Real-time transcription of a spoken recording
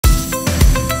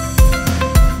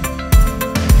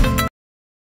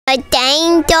The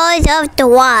dangers of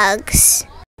drugs.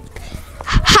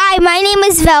 Hi, my name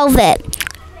is Velvet.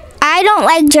 I don't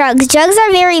like drugs. Drugs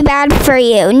are very bad for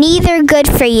you. Neither good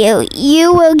for you.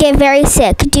 You will get very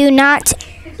sick. Do not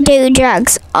do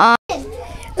drugs.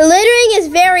 Littering is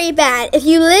very bad. If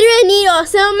you litter a needle,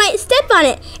 someone might step on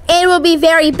it, and it will be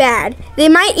very bad. They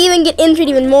might even get injured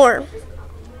even more.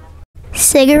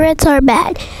 Cigarettes are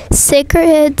bad.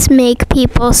 Cigarettes make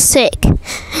people sick,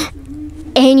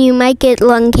 and you might get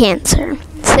lung cancer.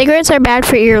 Cigarettes are bad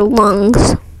for your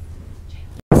lungs.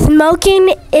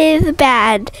 Smoking is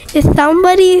bad. If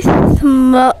somebody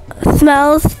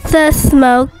smells the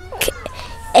smoke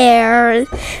air,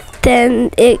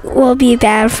 then it will be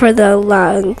bad for the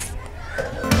lungs.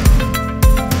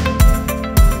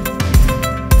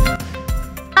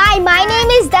 Hi, my name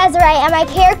is Desiree, and my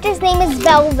character's name is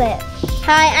Velvet.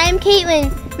 Hi, I'm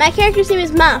Caitlin. My character's name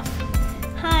is Muff.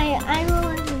 Hi, I'm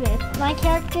Elizabeth. My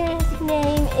character's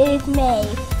name is May.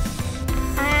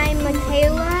 I'm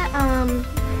Michaela.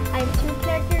 I have two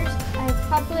characters. I have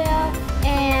Paplia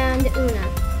and Una.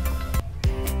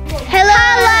 Hello!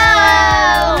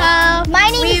 Hello! My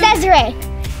name is Desiree.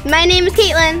 My name is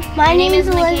Caitlin. My name is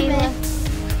Elizabeth.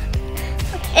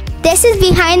 This is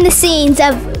behind the scenes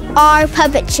of our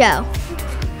puppet show.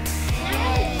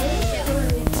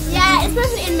 Yeah, it's not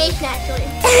an animation actually.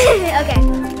 Okay.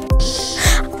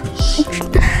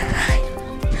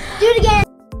 Do it again.